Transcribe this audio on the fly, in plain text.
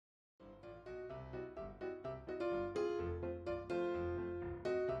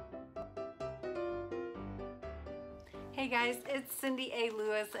Hey guys, it's Cindy A.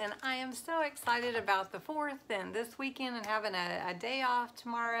 Lewis, and I am so excited about the 4th and this weekend and having a day off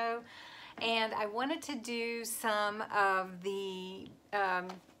tomorrow. And I wanted to do some of the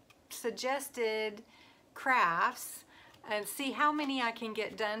suggested crafts and see how many I can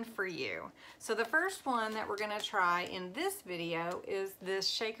get done for you. So the first one that we're going to try in this video is this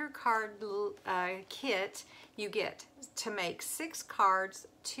shaker card kit. You get to make 6 cards,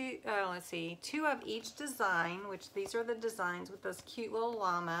 two of each design, which these are the designs with this cute little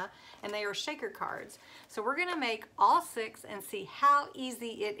llama, and they are shaker cards. So we're going to make all 6 and see how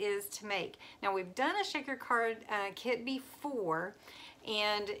easy it is to make. Now we've done a shaker card kit before,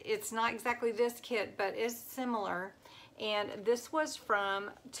 and it's not exactly this kit, but it's similar. And this was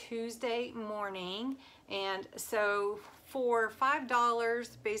from Tuesday morning, and so for $5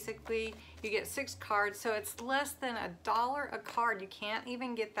 basically you get 6 cards, so it's less than $1 a card. You can't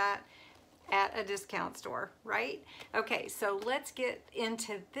even get that at a discount store, right? Okay, so let's get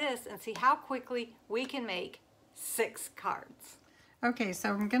into this and see how quickly we can make 6 cards. Okay, so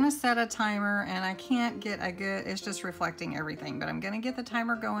I'm gonna set a timer, and I can't get a good, it's just reflecting everything, but I'm gonna get the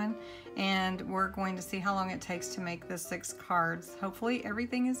timer going and we're going to see how long it takes to make the 6 cards. Hopefully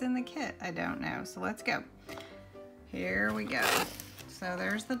everything is in the kit, I don't know. So let's go. Here we go. So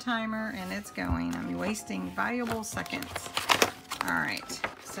there's the timer and it's going. I'm wasting valuable seconds. All right,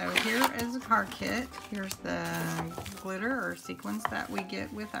 so here is the card kit. Here's the glitter or sequins that we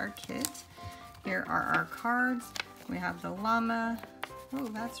get with our kit. Here are our cards. We have the llama. Oh,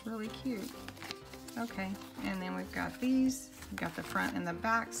 that's really cute. Okay, and then we've got these. We've got the front and the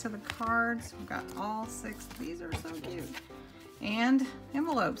backs of the cards. We've got all 6. These are so cute. And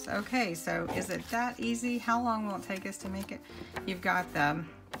envelopes. Okay, so is it that easy? How long will it take us to make it? You've got the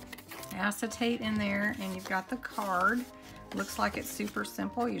acetate in there, and you've got the card. Looks like it's super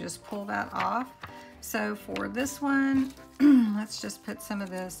simple. You just pull that off. So for this one, let's just put some of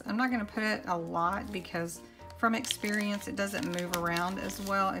this. I'm not going to put it a lot because from experience it doesn't move around as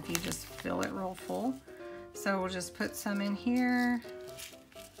well if you just fill it real full. So we'll just put some in here,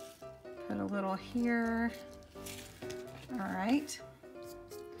 put a little here. All right,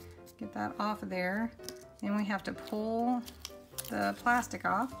 get that off of there. Then we have to pull the plastic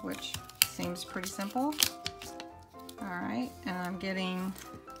off, which seems pretty simple. All right, and I'm getting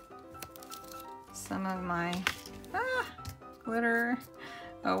some of my glitter.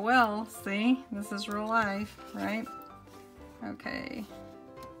 Oh well, see, this is real life, right? Okay.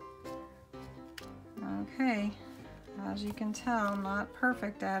 Okay, as you can tell, I'm not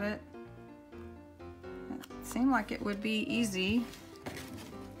perfect at it. It seemed like it would be easy.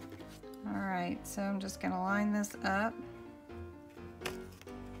 All right, so I'm just gonna line this up.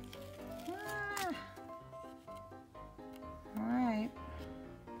 All right.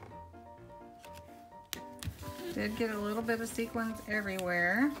 Did get a little bit of sequins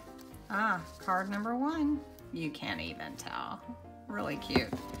everywhere. Card number 1. You can't even tell. Really cute.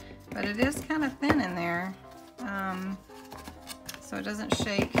 But it is kind of thin in there. So it doesn't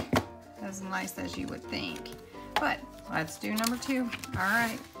shake as nice as you would think. But let's do number 2. All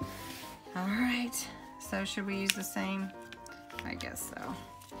right. All right. So should we use the same? I guess so.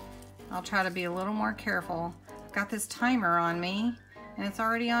 I'll try to be a little more careful. I've got this timer on me and it's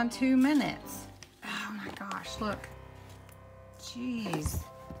already on 2 minutes. Oh my gosh, look. Jeez.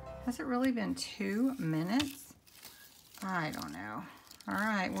 Has it really been 2 minutes? I don't know. All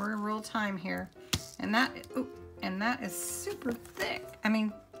right, we're in real time here. And that is super thick. I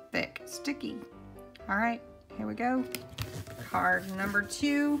mean, thick, sticky. All right, here we go. Card number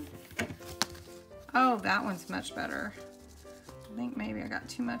 2. Oh, that one's much better. I think maybe I got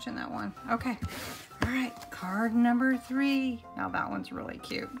too much in that one. Okay, all right, card number 3. Now that one's really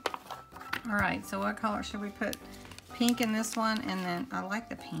cute. All right, so what color should we put? Pink in this one, and then I like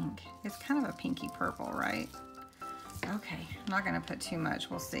the pink. It's kind of a pinky purple, right? Okay, I'm not gonna put too much,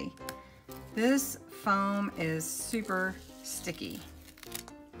 we'll see. This foam is super sticky.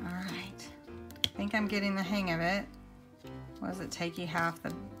 All right, I think I'm getting the hang of it. What does it take you half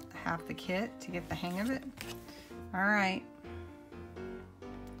the kit to get the hang of it? All right.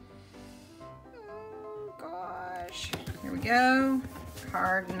 Oh gosh, here we go.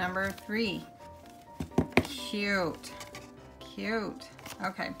 Card number 3. Cute, cute.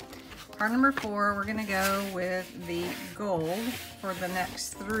 Okay, card number 4, we're gonna go with the gold for the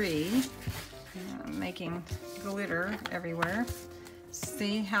next 3. I'm making glitter everywhere.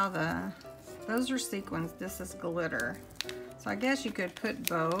 See how those are sequins, this is glitter. So I guess you could put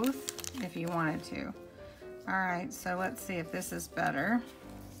both if you wanted to. All right, so let's see if this is better.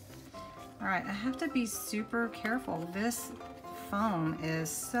 All right, I have to be super careful. This foam is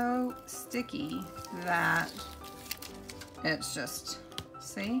so sticky that it's just,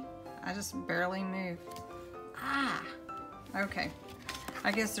 see? I just barely move. Ah, okay.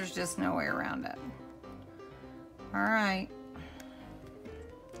 I guess there's just no way around it. All right.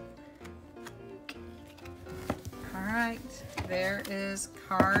 All right, there is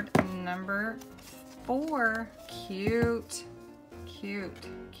card number 4. Cute, cute,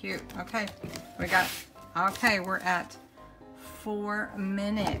 cute. Okay, we're at 4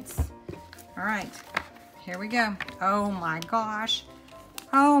 minutes. All right, here we go. Oh my gosh.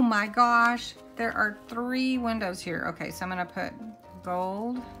 Oh my gosh. There are 3 windows here. Okay, so I'm gonna put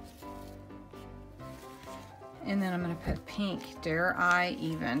gold. And then I'm gonna put pink. Dare I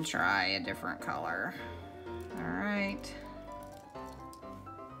even try a different color? All right.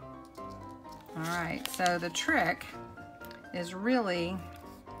 All right, so the trick is really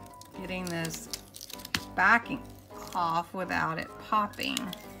getting this backing off without it popping,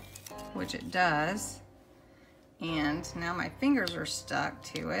 which it does. And now my fingers are stuck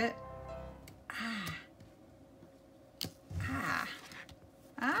to it. Ah. Ah.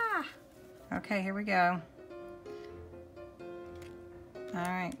 Ah. Okay, here we go. All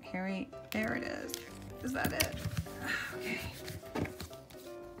right, there it is. Is that it? Okay.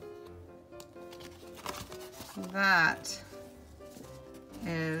 That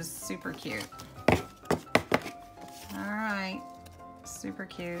is super cute. All right, super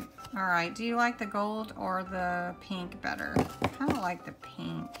cute. All right, do you like the gold or the pink better? I kind of like the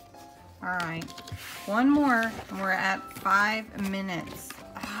pink. All right, one more and we're at 5 minutes.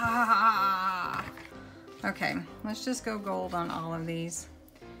 Ah. Okay, let's just go gold on all of these.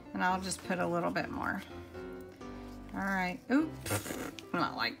 And I'll just put a little bit more. All right, oops,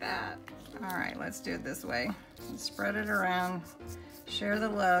 not like that. All right, let's do it this way. Let's spread it around, share the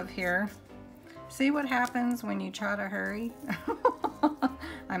love here. See what happens when you try to hurry?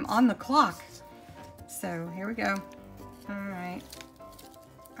 I'm on the clock. So here we go. All right,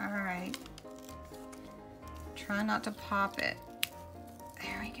 all right. Try not to pop it.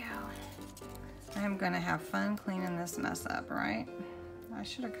 There we go. I'm gonna have fun cleaning this mess up, right? I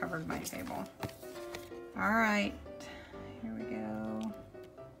should have covered my table. All right, here we go.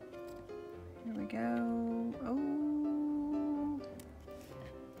 Here we go. Oh.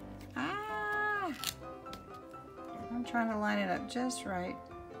 Ah. I'm trying to line it up just right.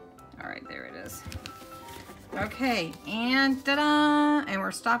 All right, there it is. Okay, and ta-da! And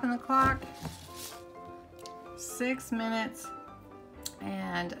we're stopping the clock. 6 minutes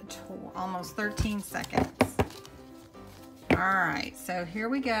and almost 13 seconds. All right, so here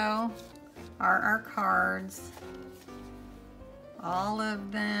we go. Are our cards. All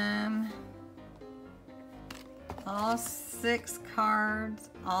of them. All 6 cards,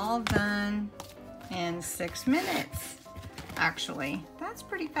 all done in 6 minutes. Actually, that's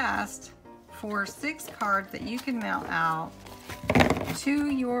pretty fast for 6 cards that you can mail out to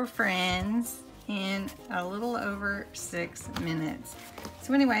your friends in a little over 6 minutes.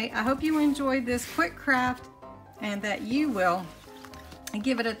 So anyway, I hope you enjoyed this quick craft and that you will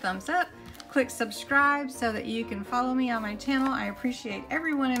give it a thumbs up. Click subscribe so that you can follow me on my channel. I appreciate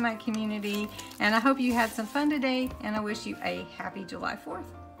everyone in my community, and I hope you had some fun today, and I wish you a happy July 4th.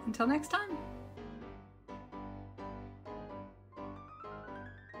 Until next time.